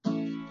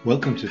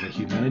Welcome to the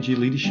Humanergy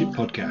Leadership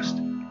Podcast.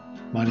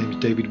 My name is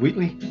David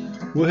Wheatley.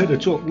 We're here to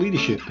talk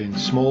leadership in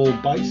small,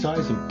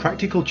 bite-sized and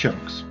practical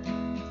chunks.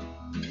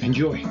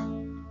 Enjoy.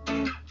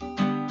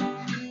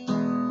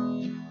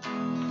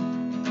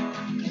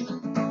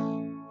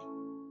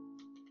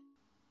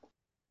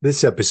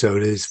 This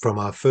episode is from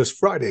our First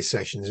Friday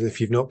sessions. And if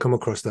you've not come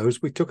across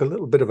those, we took a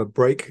little bit of a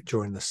break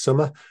during the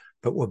summer,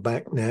 but we're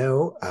back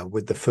now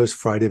with the first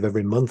Friday of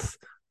every month.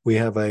 We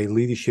have a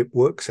leadership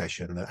work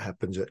session that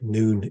happens at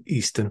noon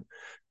Eastern.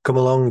 Come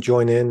along,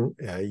 join in.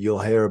 You'll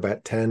hear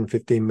about 10,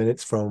 15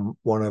 minutes from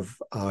one of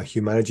our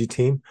Humanergy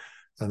team.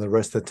 And the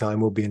rest of the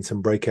time we'll be in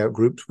some breakout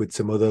groups with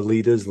some other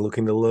leaders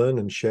looking to learn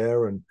and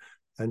share and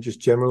just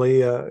generally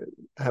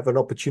have an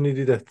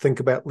opportunity to think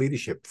about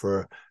leadership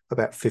for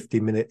about 50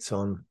 minutes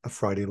on a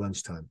Friday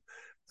lunchtime.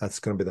 That's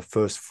going to be the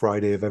first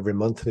Friday of every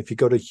month. And if you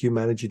go to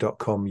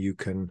humanergy.com, you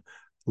can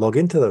log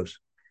into those.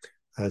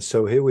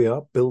 So here we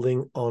are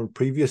building on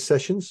previous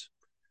sessions.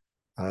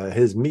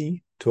 Here's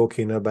me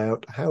talking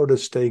about how to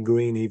stay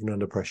green even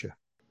under pressure.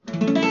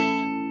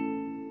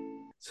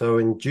 So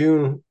in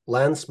June,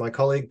 Lance, my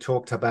colleague,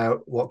 talked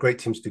about what great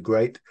teams do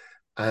great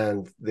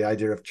and the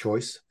idea of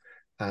choice.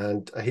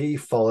 And he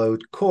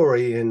followed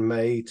Corey in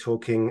May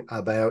talking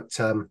about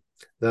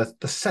the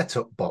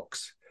setup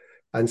box.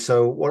 And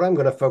so what I'm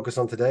going to focus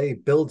on today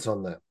builds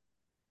on that.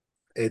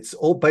 It's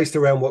all based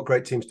around what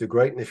great teams do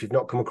great. And if you've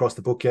not come across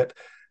the book yet,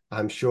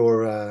 I'm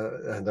sure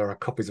there are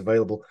copies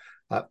available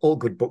at all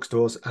good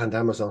bookstores and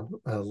Amazon.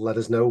 Let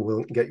us know.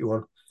 We'll get you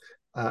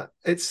one.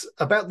 It's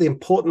about the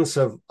importance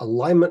of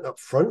alignment up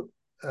front,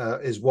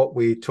 is what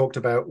we talked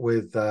about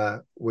with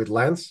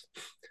Lance.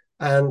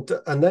 And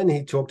then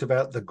he talked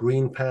about the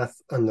green path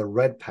and the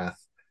red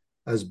path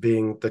as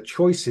being the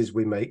choices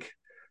we make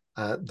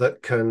that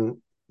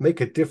can make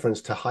a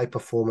difference to high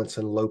performance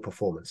and low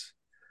performance.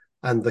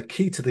 And the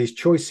key to these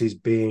choices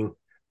being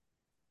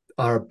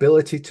our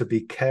ability to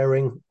be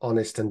caring,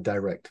 honest, and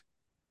direct.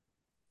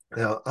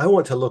 Now, I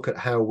want to look at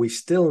how we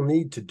still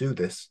need to do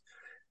this,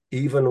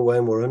 even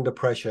when we're under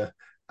pressure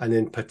and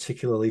in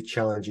particularly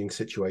challenging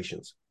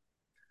situations.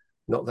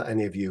 Not that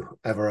any of you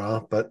ever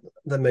are, but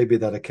there may be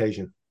that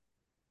occasion.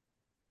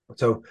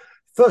 So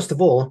first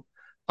of all,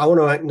 I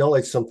want to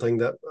acknowledge something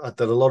that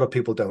a lot of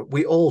people don't.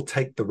 We all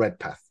take the red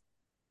path.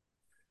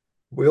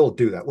 We all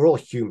do that. We're all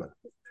human.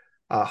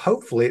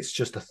 Hopefully it's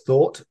just a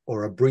thought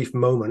or a brief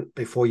moment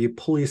before you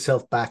pull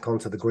yourself back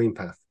onto the green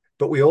path.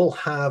 But we all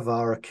have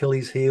our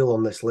Achilles heel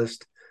on this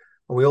list,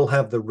 and we all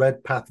have the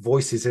red path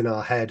voices in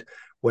our head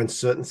when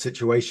certain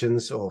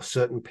situations or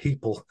certain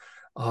people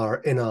are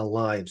in our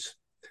lives.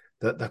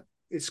 That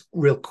it's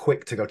real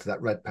quick to go to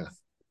that red path.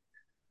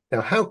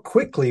 Now, how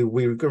quickly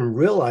we can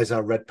realize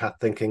our red path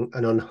thinking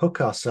and unhook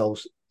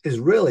ourselves is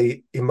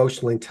really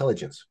emotional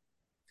intelligence.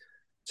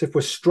 So if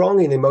we're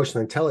strong in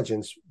emotional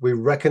intelligence, we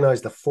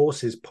recognize the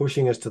forces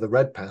pushing us to the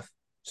red path,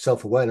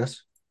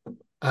 self-awareness,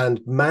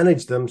 and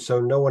manage them so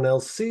no one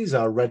else sees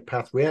our red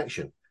path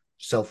reaction,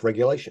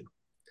 self-regulation.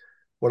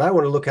 What I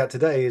want to look at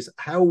today is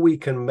how we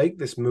can make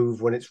this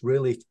move when it's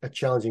really a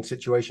challenging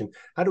situation.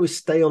 How do we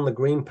stay on the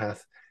green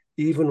path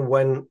even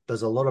when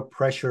there's a lot of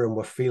pressure and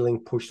we're feeling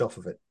pushed off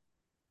of it?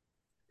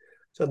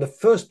 So the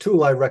first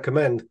tool I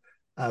recommend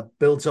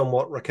builds on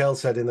what Raquel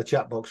said in the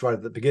chat box right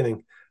at the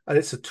beginning. And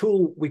it's a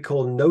tool we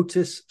call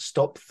Notice,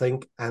 Stop,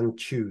 Think, and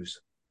Choose.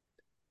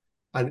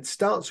 And it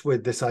starts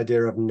with this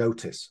idea of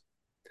notice.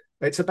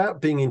 It's about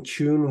being in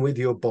tune with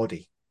your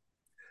body.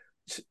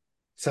 It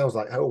sounds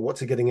like, oh,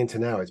 what's it getting into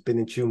now? It's been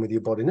in tune with your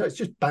body. No, it's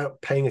just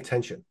about paying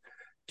attention.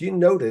 Do you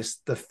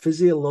notice the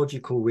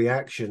physiological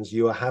reactions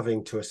you are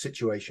having to a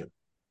situation?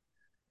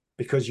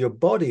 Because your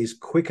body is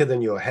quicker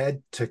than your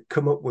head to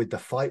come up with the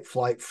fight,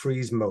 flight,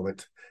 freeze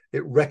moment.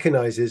 It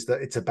recognizes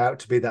that it's about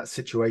to be that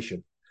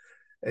situation.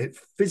 It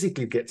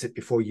physically gets it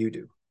before you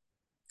do.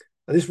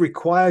 And this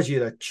requires you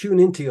to tune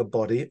into your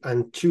body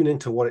and tune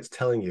into what it's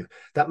telling you.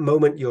 That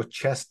moment your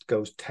chest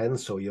goes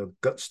tense or your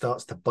gut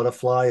starts to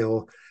butterfly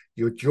or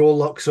your jaw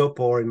locks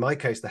up, or in my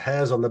case, the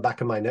hairs on the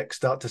back of my neck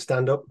start to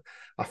stand up.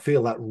 I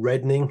feel that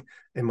reddening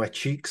in my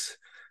cheeks.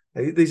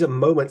 These are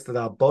moments that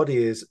our body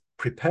is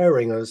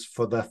preparing us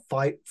for the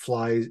fight,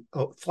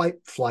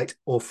 flight,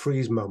 or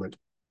freeze moment.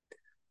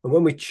 And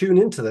when we tune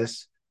into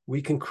this,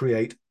 we can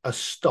create a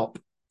stop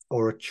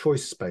or a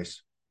choice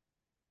space.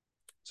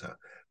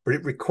 But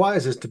it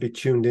requires us to be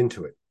tuned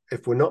into it.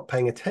 If we're not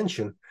paying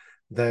attention,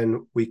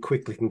 then we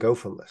quickly can go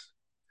from this.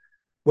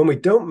 When we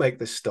don't make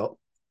this stop,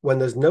 when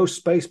there's no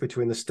space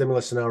between the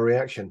stimulus and our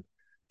reaction,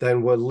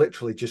 then we're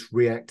literally just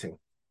reacting.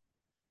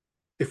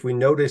 If we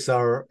notice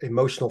our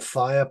emotional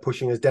fire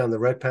pushing us down the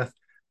red path,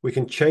 we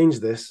can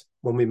change this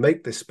when we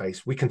make this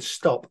space. We can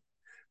stop.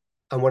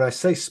 And when I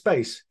say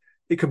space,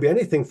 it can be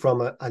anything from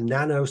a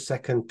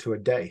nanosecond to a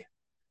day.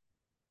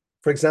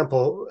 For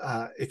example,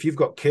 if you've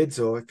got kids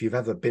or if you've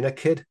ever been a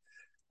kid,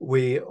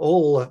 we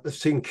all have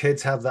seen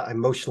kids have that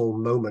emotional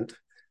moment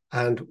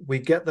and we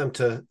get them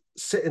to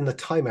sit in the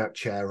timeout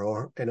chair,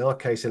 or in our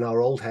case, in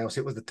our old house,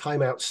 it was the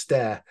timeout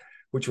stair,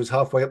 which was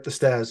halfway up the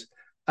stairs,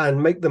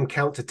 and make them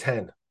count to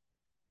 10.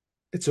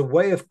 It's a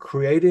way of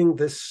creating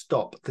this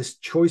stop, this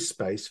choice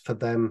space for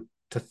them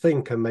to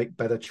think and make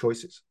better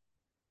choices.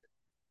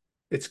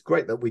 It's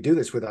great that we do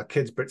this with our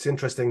kids, but it's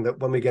interesting that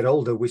when we get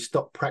older, we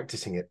stop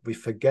practicing it. We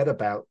forget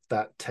about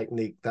that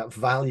technique, that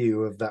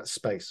value of that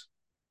space.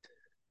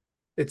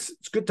 It's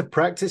good to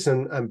practice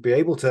and be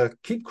able to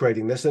keep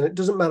creating this. And it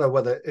doesn't matter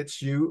whether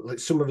it's you, like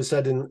some of us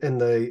said in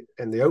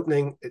the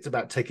opening, it's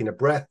about taking a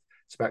breath.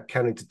 It's about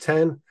counting to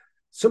 10.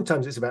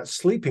 Sometimes it's about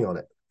sleeping on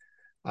it.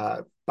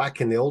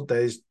 Back in the old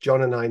days,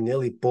 John and I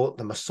nearly bought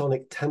the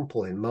Masonic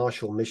Temple in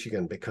Marshall,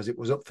 Michigan, because it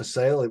was up for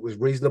sale. It was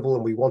reasonable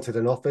and we wanted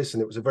an office,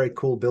 and it was a very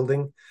cool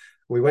building.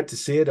 We went to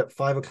see it at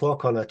 5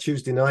 o'clock on a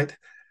Tuesday night,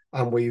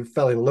 and we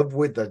fell in love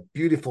with the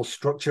beautiful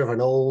structure of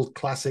an old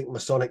classic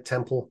Masonic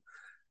temple.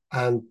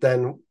 And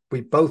then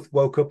we both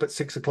woke up at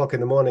 6 o'clock in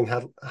the morning,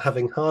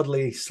 having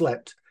hardly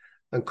slept,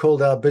 and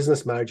called our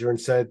business manager and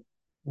said,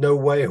 "No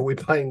way are we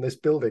buying this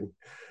building."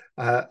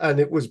 And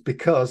it was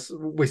because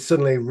we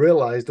suddenly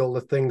realized all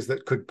the things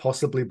that could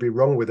possibly be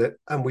wrong with it.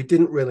 And we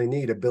didn't really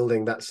need a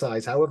building that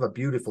size, however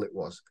beautiful it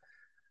was.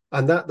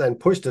 And that then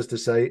pushed us to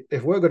say,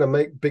 if we're going to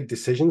make big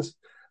decisions,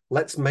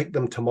 let's make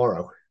them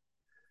tomorrow.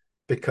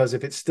 Because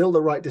if it's still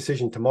the right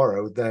decision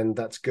tomorrow, then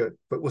that's good.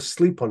 But we'll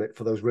sleep on it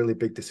for those really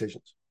big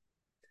decisions.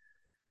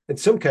 In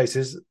some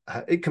cases,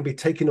 it can be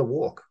taking a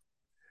walk.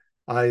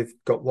 I've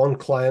got one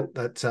client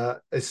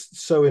that is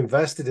so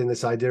invested in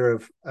this idea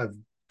of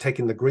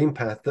taking the green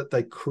path that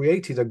they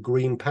created a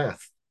green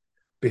path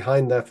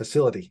behind their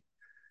facility.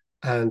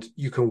 And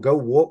you can go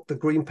walk the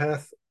green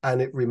path,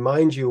 and it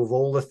reminds you of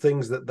all the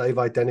things that they've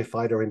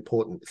identified are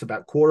important. It's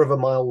about 1/4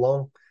 mile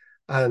long.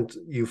 And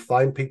you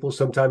find people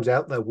sometimes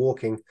out there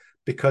walking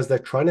because they're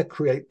trying to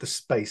create the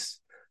space,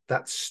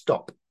 that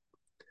stop.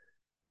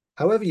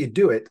 However you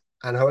do it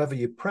and however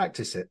you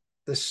practice it,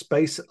 the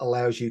space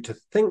allows you to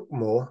think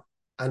more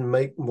and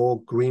make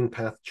more green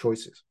path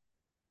choices.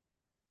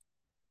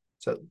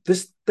 So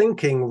this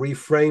thinking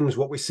reframes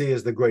what we see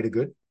as the greater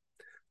good,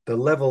 the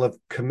level of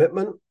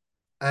commitment,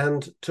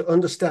 and to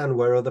understand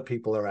where other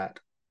people are at.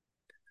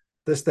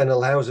 This then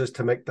allows us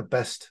to make the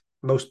best,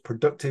 most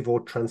productive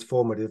or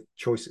transformative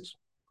choices.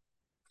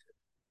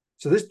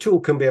 So this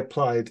tool can be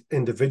applied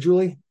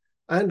individually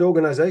and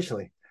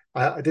organizationally.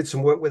 I did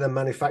some work with a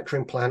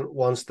manufacturing plant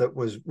once that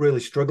was really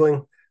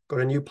struggling,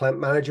 got a new plant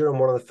manager, and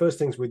one of the first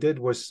things we did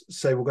was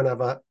say we're going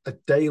to have a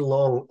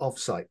day-long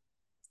offsite.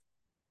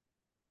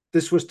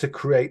 This was to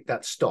create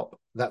that stop,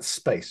 that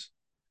space.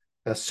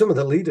 Now, some of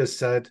the leaders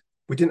said,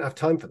 we didn't have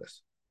time for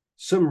this.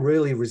 Some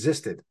really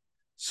resisted.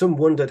 Some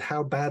wondered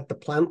how bad the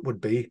plant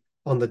would be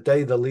on the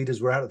day the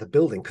leaders were out of the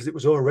building because it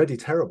was already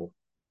terrible.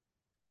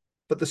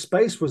 But the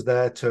space was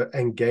there to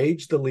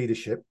engage the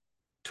leadership,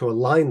 to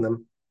align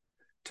them,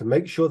 to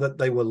make sure that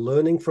they were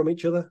learning from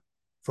each other,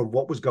 from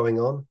what was going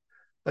on,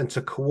 and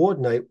to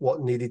coordinate what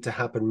needed to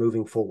happen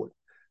moving forward.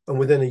 And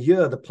within a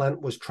year, the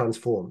plant was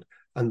transformed,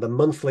 and the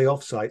monthly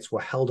offsites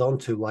were held on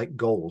to like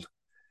gold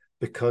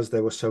because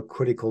they were so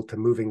critical to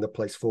moving the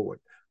place forward.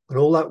 And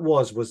all that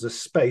was the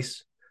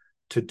space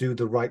to do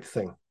the right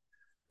thing.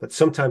 But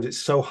sometimes it's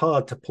so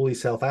hard to pull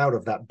yourself out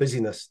of that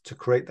busyness to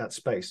create that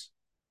space.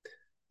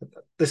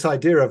 This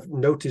idea of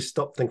notice,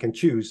 stop, think, and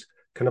choose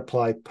can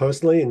apply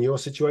personally in your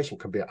situation.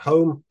 Can be at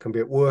home, can be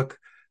at work,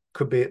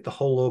 could be at the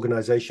whole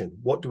organization.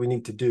 What do we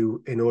need to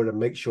do in order to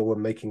make sure we're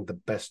making the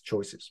best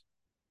choices?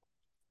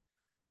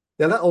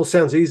 Now, that all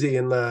sounds easy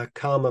in the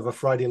calm of a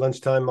Friday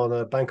lunchtime on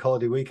a bank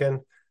holiday weekend.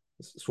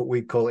 It's what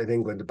we call it in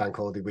England, a bank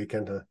holiday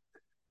weekend.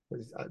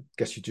 I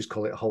guess you just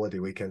call it a holiday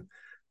weekend.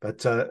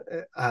 But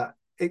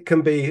it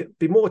can be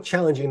more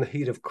challenging in the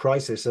heat of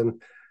crisis.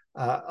 And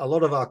a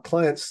lot of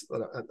clients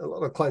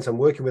I'm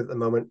working with at the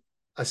moment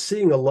are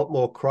seeing a lot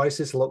more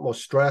crisis, a lot more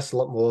stress, a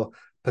lot more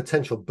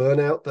potential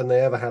burnout than they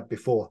ever had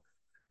before.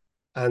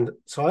 And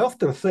so I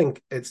often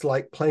think it's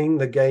like playing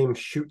the game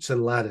Chutes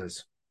and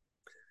Ladders.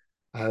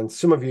 And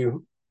some of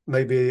you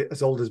may be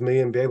as old as me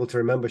and be able to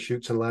remember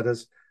Chutes and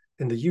Ladders.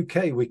 In the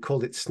UK, we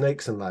called it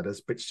Snakes and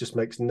Ladders, which just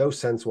makes no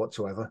sense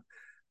whatsoever.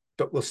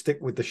 But we'll stick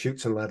with the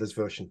Chutes and Ladders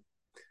version.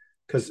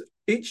 Because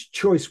each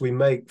choice we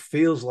make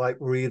feels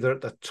like we're either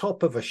at the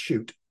top of a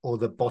chute or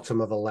the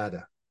bottom of a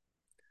ladder.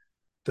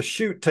 The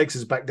chute takes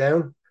us back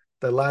down.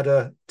 The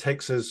ladder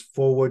takes us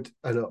forward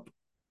and up.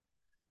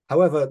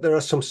 However, there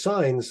are some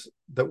signs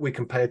that we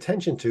can pay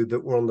attention to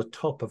that we're on the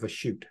top of a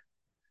chute.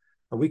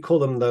 And we call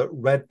them the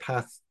red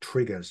path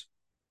triggers.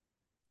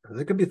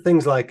 There could be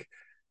things like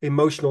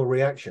emotional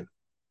reaction.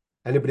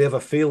 Anybody ever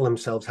feel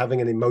themselves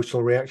having an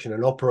emotional reaction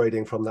and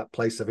operating from that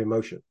place of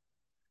emotion?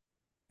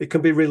 It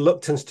can be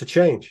reluctance to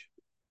change.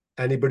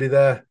 Anybody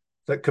there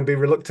that can be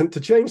reluctant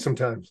to change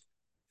sometimes?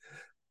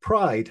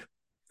 Pride,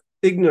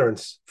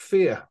 ignorance,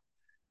 fear,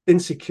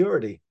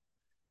 insecurity,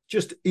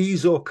 just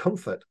ease or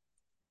comfort,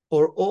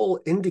 are all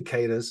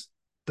indicators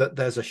that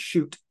there's a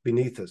chute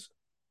beneath us.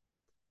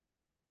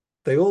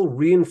 They all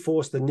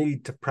reinforce the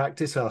need to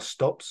practice our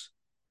stops,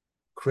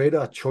 create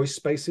our choice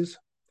spaces,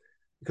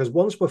 because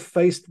once we're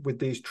faced with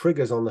these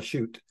triggers on the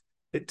chute,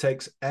 it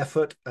takes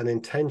effort and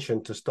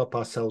intention to stop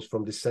ourselves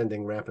from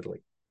descending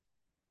rapidly.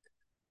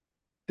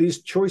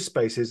 These choice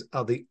spaces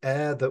are the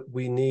air that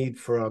we need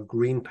for our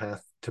green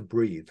path to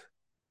breathe.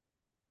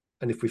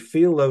 And if we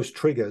feel those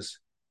triggers,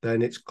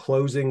 then it's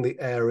closing the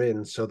air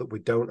in so that we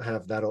don't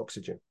have that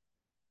oxygen.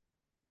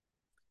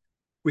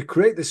 We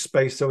create this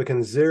space so we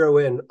can zero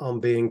in on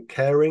being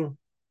caring,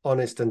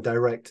 honest, and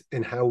direct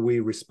in how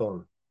we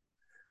respond.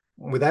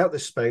 Without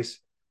this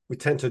space, we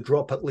tend to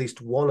drop at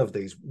least one of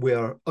these. We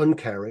are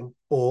uncaring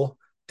or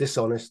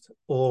dishonest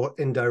or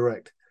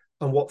indirect.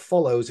 And what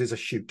follows is a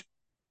shoot.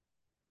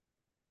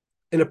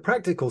 In a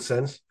practical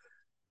sense,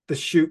 the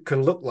shoot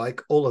can look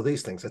like all of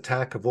these things: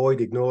 attack,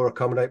 avoid, ignore,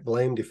 accommodate,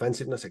 blame,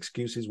 defensiveness,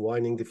 excuses,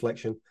 whining,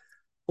 deflection,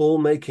 all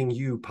making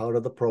you part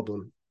of the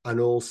problem and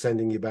all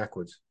sending you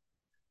backwards.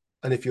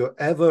 And if you're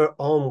ever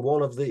on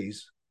one of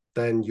these,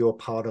 then you're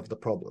part of the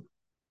problem.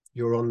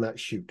 You're on that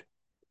shoot.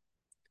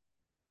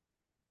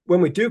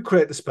 When we do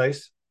create the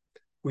space,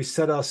 we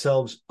set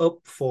ourselves up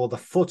for the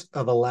foot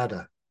of a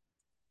ladder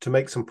to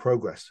make some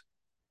progress.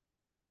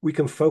 We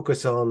can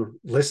focus on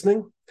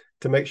listening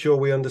to make sure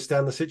we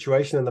understand the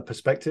situation and the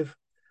perspective.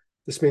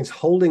 This means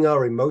holding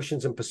our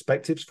emotions and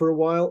perspectives for a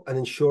while and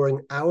ensuring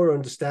our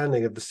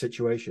understanding of the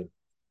situation.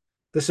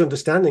 This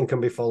understanding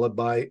can be followed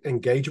by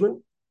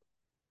engagement.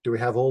 Do we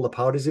have all the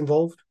parties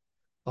involved?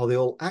 Are they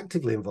all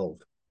actively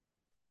involved?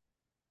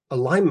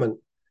 Alignment.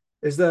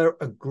 Is there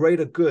a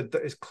greater good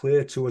that is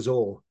clear to us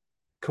all?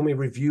 Can we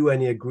review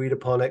any agreed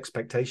upon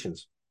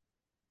expectations?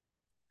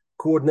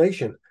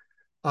 Coordination.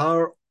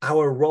 Are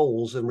our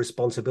roles and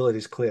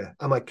responsibilities clear?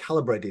 Am I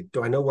calibrated?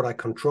 Do I know what I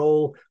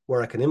control,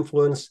 where I can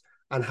influence,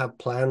 and have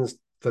plans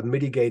for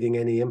mitigating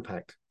any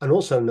impact? And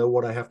also know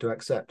what I have to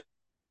accept.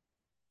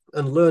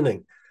 And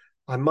learning.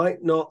 I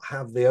might not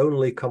have the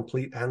only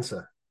complete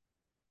answer.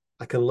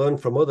 I can learn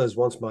from others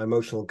once my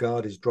emotional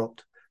guard is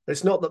dropped.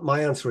 It's not that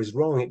my answer is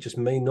wrong, it just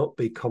may not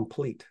be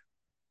complete.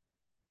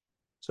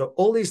 So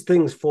all these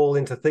things fall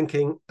into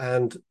thinking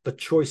and the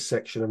choice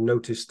section of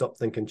notice, stop,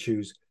 think, and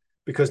choose,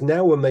 because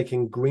now we're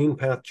making green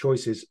path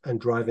choices and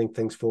driving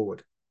things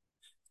forward.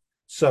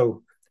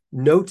 So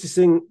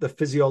noticing the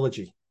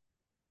physiology,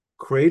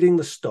 creating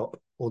the stop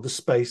or the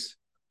space,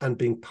 and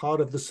being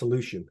part of the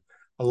solution,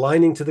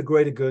 aligning to the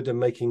greater good and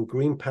making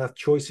green path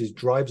choices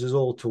drives us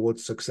all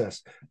towards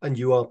success, and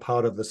you are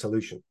part of the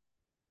solution.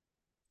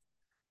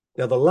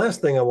 Now, the last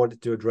thing I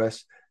wanted to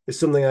address is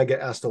something I get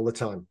asked all the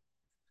time.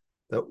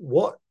 That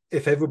what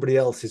if everybody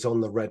else is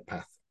on the red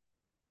path?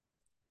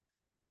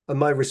 And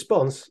my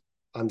response,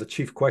 I'm the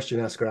chief question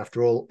asker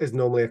after all, is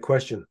normally a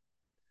question.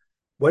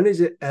 When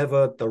is it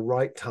ever the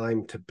right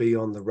time to be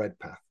on the red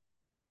path?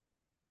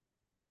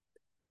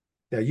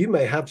 Now, you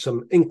may have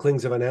some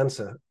inklings of an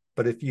answer,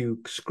 but if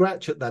you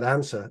scratch at that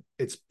answer,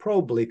 it's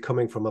probably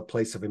coming from a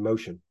place of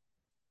emotion.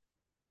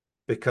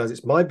 Because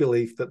it's my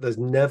belief that there's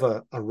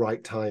never a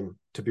right time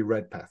to be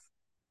red path.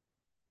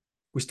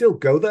 We still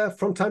go there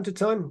from time to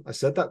time. I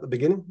said that at the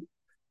beginning.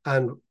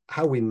 And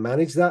how we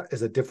manage that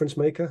is a difference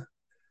maker.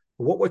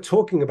 What we're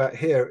talking about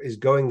here is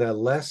going there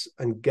less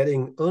and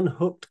getting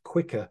unhooked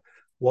quicker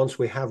once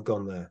we have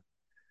gone there.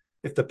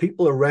 If the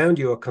people around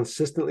you are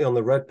consistently on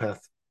the red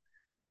path,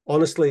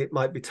 honestly, it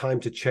might be time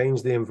to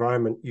change the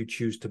environment you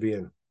choose to be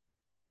in.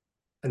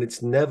 And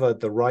it's never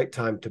the right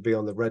time to be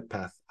on the red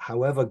path,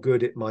 however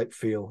good it might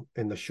feel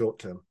in the short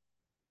term.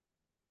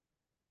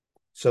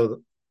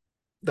 So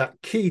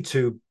that key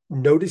to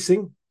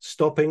noticing,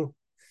 stopping,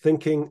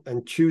 thinking,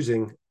 and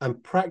choosing,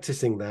 and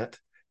practicing that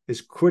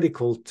is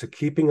critical to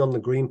keeping on the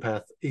green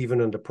path,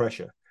 even under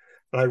pressure.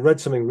 And I read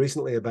something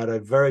recently about a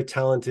very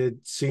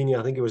talented senior,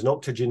 I think it was an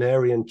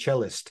octogenarian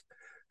cellist,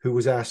 who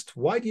was asked,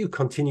 why do you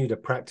continue to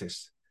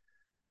practice?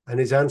 And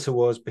his answer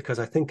was, because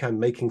I think I'm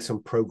making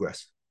some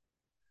progress.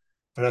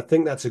 And I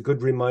think that's a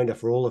good reminder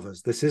for all of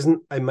us. This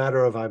isn't a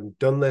matter of I've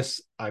done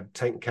this, I've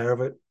taken care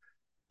of it.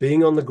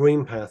 Being on the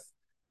green path,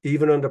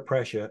 even under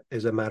pressure,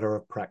 is a matter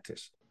of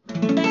practice.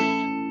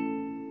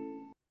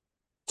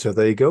 So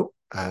there you go.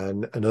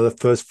 And another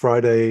First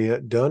Friday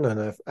done.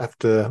 And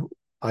after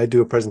I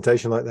do a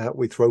presentation like that,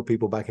 we throw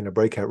people back into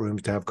breakout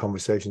rooms to have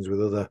conversations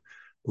with other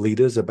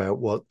leaders about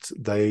what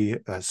they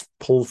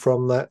pull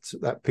from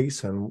that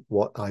piece and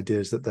what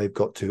ideas that they've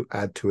got to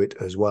add to it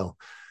as well.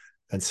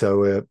 And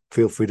so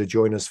feel free to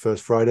join us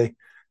First Friday.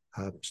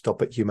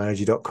 Stop at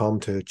humanergy.com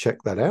to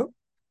check that out.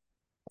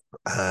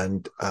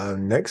 And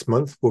next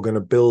month, we're going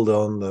to build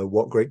on the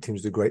What Great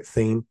Teams Do Great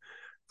theme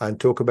and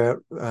talk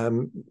about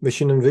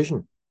mission and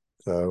vision.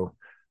 So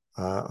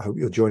I hope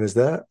you'll join us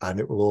there. And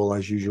it will all,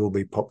 as usual,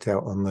 be popped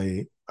out on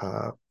the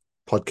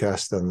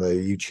podcast and the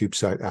YouTube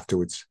site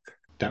afterwards.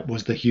 That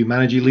was the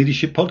Humanergy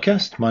Leadership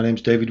Podcast. My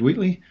name's David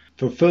Wheatley.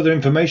 For further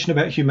information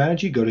about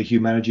Humanergy, go to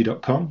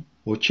humanergy.com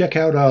or check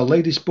out our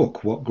latest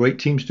book, What Great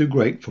Teams Do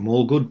Great, from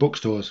all good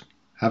bookstores.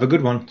 Have a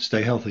good one.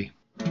 Stay healthy.